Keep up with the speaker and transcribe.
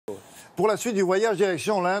Pour la suite du voyage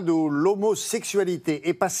direction l'Inde où l'homosexualité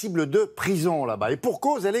est passible de prison là-bas. Et pour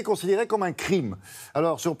cause, elle est considérée comme un crime.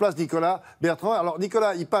 Alors sur place, Nicolas Bertrand. Alors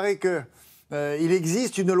Nicolas, il paraît que il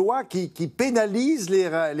existe une loi qui pénalise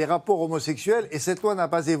les rapports homosexuels et cette loi n'a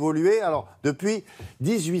pas évolué depuis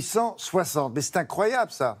 1860. Mais c'est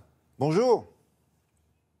incroyable ça. Bonjour.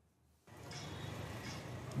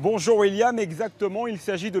 Bonjour William, exactement, il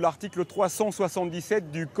s'agit de l'article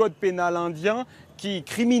 377 du Code pénal indien qui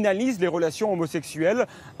criminalise les relations homosexuelles.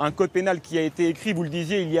 Un code pénal qui a été écrit, vous le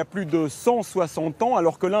disiez, il y a plus de 160 ans,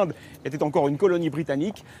 alors que l'Inde était encore une colonie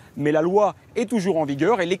britannique. Mais la loi est toujours en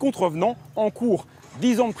vigueur et les contrevenants encourent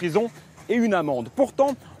 10 ans de prison et une amende.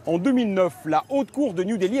 Pourtant, en 2009, la Haute Cour de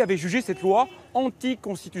New Delhi avait jugé cette loi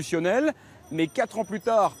anticonstitutionnelle. Mais 4 ans plus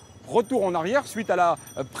tard, retour en arrière suite à la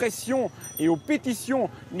pression et aux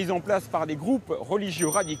pétitions mises en place par des groupes religieux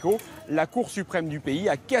radicaux. La Cour suprême du pays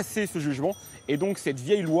a cassé ce jugement et donc cette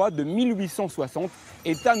vieille loi de 1860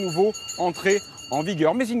 est à nouveau entrée en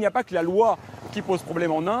vigueur. Mais il n'y a pas que la loi qui pose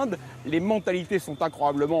problème en Inde. Les mentalités sont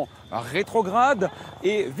incroyablement rétrogrades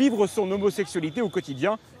et vivre son homosexualité au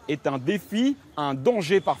quotidien est un défi, un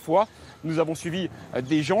danger parfois. Nous avons suivi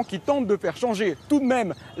des gens qui tentent de faire changer tout de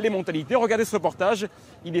même les mentalités. Regardez ce reportage,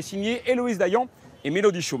 il est signé Eloise Layan et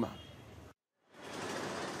Mélodie Chum.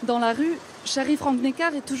 Dans la rue, Sharif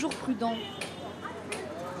Rangneckar est toujours prudent.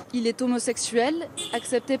 Il est homosexuel,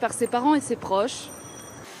 accepté par ses parents et ses proches,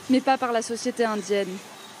 mais pas par la société indienne.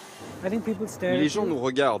 Les gens nous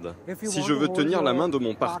regardent. Si je veux tenir la main de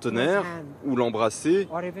mon partenaire ou l'embrasser,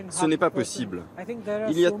 ce n'est pas possible.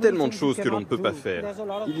 Il y a tellement de choses que l'on ne peut pas faire.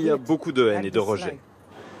 Il y a beaucoup de haine et de rejet.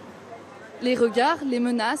 Les regards, les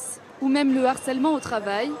menaces ou même le harcèlement au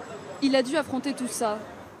travail, il a dû affronter tout ça.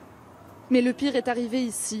 Mais le pire est arrivé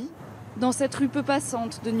ici, dans cette rue peu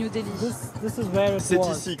passante de New Delhi. C'est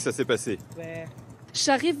ici que ça s'est passé.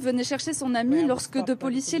 Sharif venait chercher son ami lorsque 2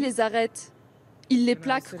 policiers les arrêtent. Ils les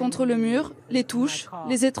plaquent contre le mur, les touchent,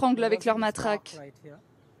 les étranglent avec leurs matraques.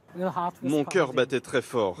 Mon cœur battait très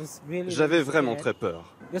fort. J'avais vraiment très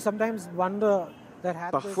peur.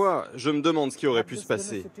 Parfois, je me demande ce qui aurait pu se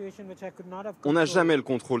passer. On n'a jamais le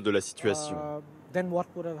contrôle de la situation.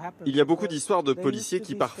 Il y a beaucoup d'histoires de policiers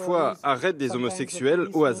qui parfois arrêtent des homosexuels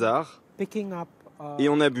au hasard et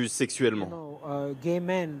en abusent sexuellement.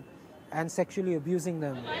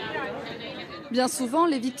 Bien souvent,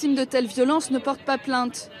 les victimes de telles violences ne portent pas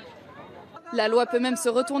plainte. La loi peut même se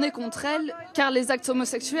retourner contre elles, car les actes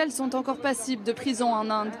homosexuels sont encore passibles de prison en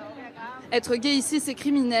Inde. Être gay ici, c'est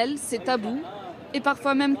criminel, c'est tabou, et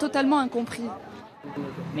parfois même totalement incompris.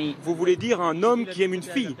 Vous voulez dire un homme qui aime une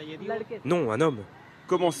fille? Non, un homme.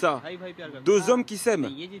 Comment ça? 2 hommes qui s'aiment?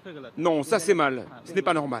 Non, ça c'est mal, ce n'est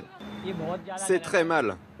pas normal. C'est très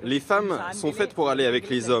mal. Les femmes sont faites pour aller avec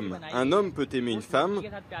les hommes. Un homme peut aimer une femme,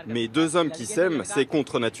 mais 2 hommes qui s'aiment, c'est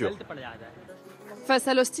contre nature. Face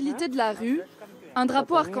à l'hostilité de la rue, un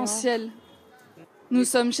drapeau arc-en-ciel. Nous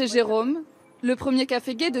sommes chez Jérôme, le premier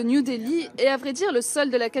café gay de New Delhi et à vrai dire le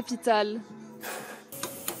seul de la capitale.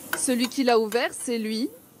 Celui qui l'a ouvert, c'est lui,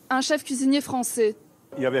 un chef cuisinier français.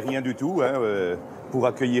 Il n'y avait rien du tout pour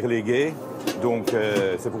accueillir les gays. Donc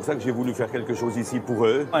c'est pour ça que j'ai voulu faire quelque chose ici pour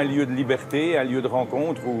eux. Un lieu de liberté, un lieu de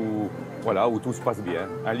rencontre où tout se passe bien.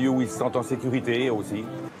 Un lieu où ils se sentent en sécurité aussi.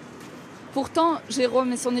 Pourtant,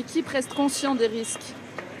 Jérôme et son équipe restent conscients des risques.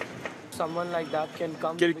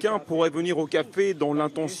 Quelqu'un pourrait venir au café dans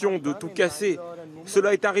l'intention de tout casser.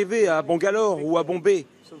 Cela est arrivé à Bangalore ou à Bombay.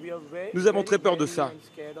 Nous avons très peur de ça.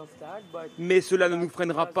 Mais cela ne nous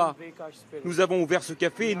freinera pas. Nous avons ouvert ce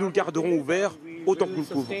café et nous le garderons ouvert autant que nous le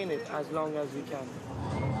pouvons.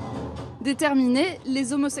 Déterminés,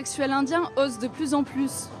 les homosexuels indiens osent de plus en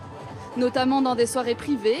plus, notamment dans des soirées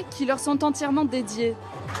privées qui leur sont entièrement dédiées.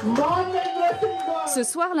 Ce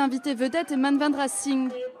soir, l'invité vedette est Manvendra Singh.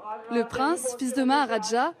 Le prince, fils de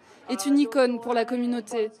Maharaja, est une icône pour la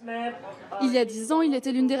communauté. Il y a 10 ans, il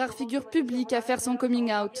était l'une des rares figures publiques à faire son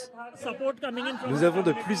coming out. Nous avons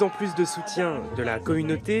de plus en plus de soutien de la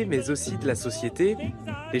communauté, mais aussi de la société.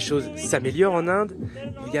 Les choses s'améliorent en Inde.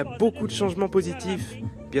 Il y a beaucoup de changements positifs.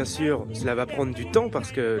 Bien sûr, cela va prendre du temps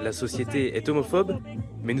parce que la société est homophobe,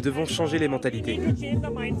 mais nous devons changer les mentalités.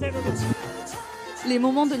 Les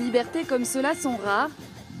moments de liberté comme cela sont rares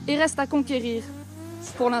et restent à conquérir.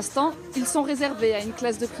 Pour l'instant, ils sont réservés à une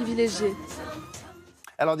classe de privilégiés.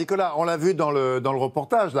 Alors Nicolas, on l'a vu dans le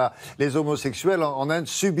reportage, là, les homosexuels en Inde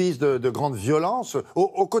subissent de grandes violences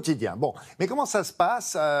au quotidien. Bon, mais comment ça se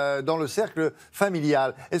passe dans le cercle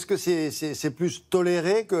familial? Est-ce que c'est plus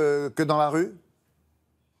toléré que dans la rue?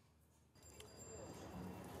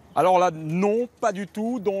 Alors là, non, pas du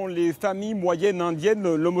tout. Dans les familles moyennes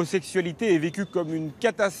indiennes, l'homosexualité est vécue comme une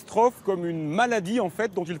catastrophe, comme une maladie en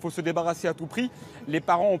fait, dont il faut se débarrasser à tout prix. Les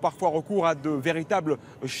parents ont parfois recours à de véritables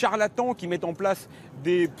charlatans qui mettent en place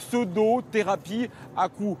des pseudo-thérapies à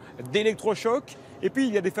coups d'électrochocs. Et puis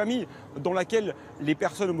il y a des familles dans lesquelles les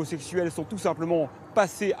personnes homosexuelles sont tout simplement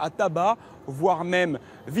passées à tabac, voire même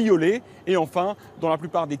violées. Et enfin, dans la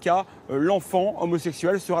plupart des cas, l'enfant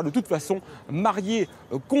homosexuel sera de toute façon marié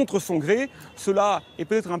contre son gré. Cela est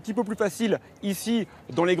peut-être un petit peu plus facile ici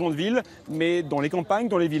dans les grandes villes, mais dans les campagnes,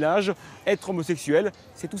 dans les villages, être homosexuel,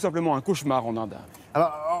 c'est tout simplement un cauchemar en Inde.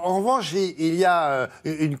 Alors, en revanche, il y a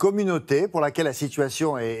une communauté pour laquelle la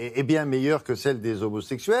situation est bien meilleure que celle des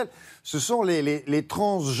homosexuels. Ce sont les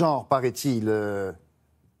transgenres, paraît-il.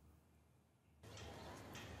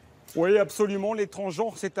 Oui, absolument. Les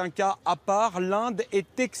transgenres, c'est un cas à part. L'Inde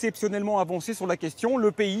est exceptionnellement avancée sur la question.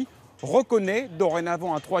 Le pays reconnaît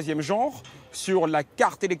dorénavant un troisième genre. Sur la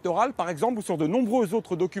carte électorale, par exemple, ou sur de nombreux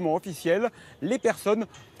autres documents officiels, les personnes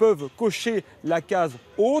peuvent cocher la case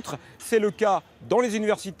 « autre ». C'est le cas dans les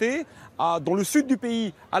universités. Dans le sud du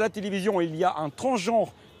pays, à la télévision, il y a un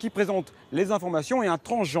transgenre qui présente les informations et un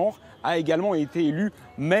transgenre a également été élu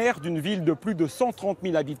maire d'une ville de plus de 130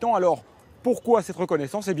 000 habitants. Alors, pourquoi cette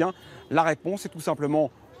reconnaissance? Eh bien, la réponse est tout simplement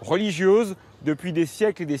religieuse. Depuis des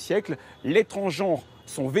siècles et des siècles, les transgenres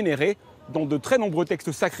sont vénérés dans de très nombreux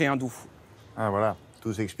textes sacrés hindous. Ah voilà,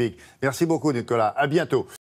 tout s'explique. Merci beaucoup Nicolas, à bientôt.